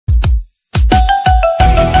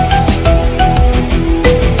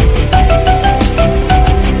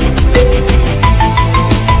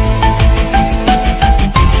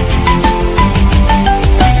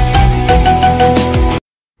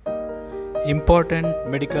Important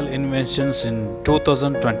medical inventions in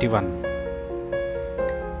 2021.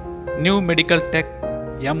 New medical tech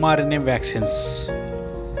mRNA vaccines.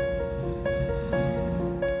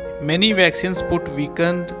 Many vaccines put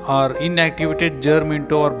weakened or inactivated germ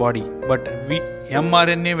into our body, but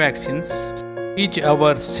mRNA vaccines teach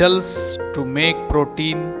our cells to make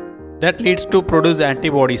protein that leads to produce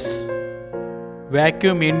antibodies.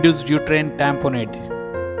 Vacuum-induced uterine tamponade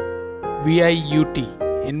 (VIUT)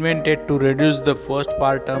 invented to reduce the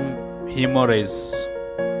postpartum hemorrhage.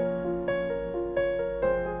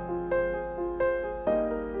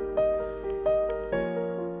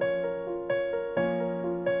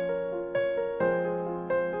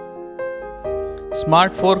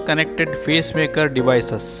 Smartphone connected pacemaker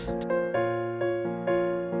devices.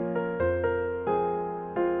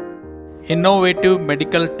 Innovative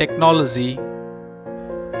medical technology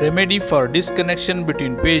remedy for disconnection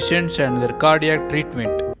between patients and their cardiac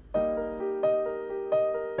treatment.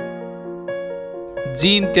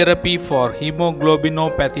 Gene therapy for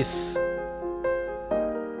hemoglobinopathies.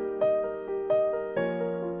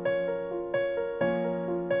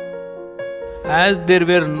 As there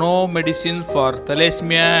were no medicine for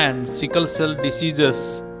thalassemia and sickle cell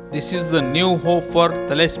diseases, this is the new hope for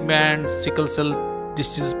thalassemia and sickle cell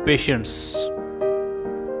disease patients.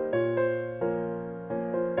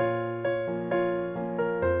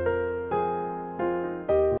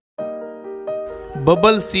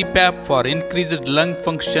 Bubble CPAP for increased lung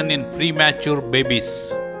function in premature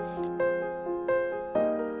babies.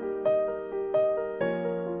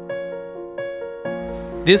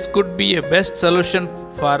 This could be a best solution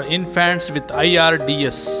for infants with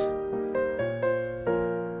IRDS.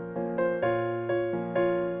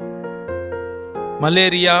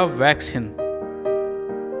 Malaria vaccine.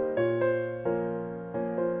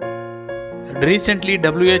 Recently,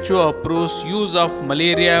 WHO approves use of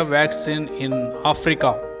malaria vaccine in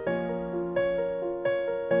Africa.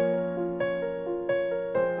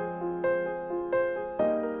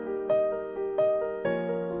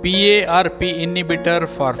 PARP inhibitor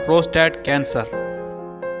for prostate cancer.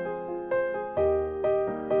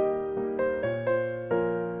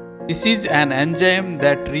 This is an enzyme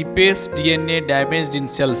that repairs DNA damaged in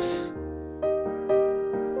cells.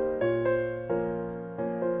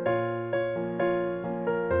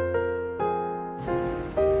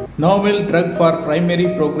 Novel drug for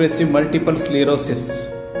primary progressive multiple sclerosis.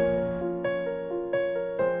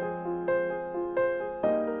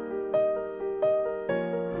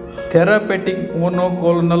 Therapeutic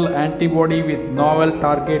monoclonal antibody with novel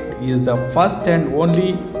target is the first and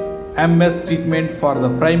only MS treatment for the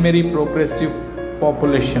primary progressive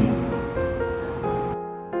population.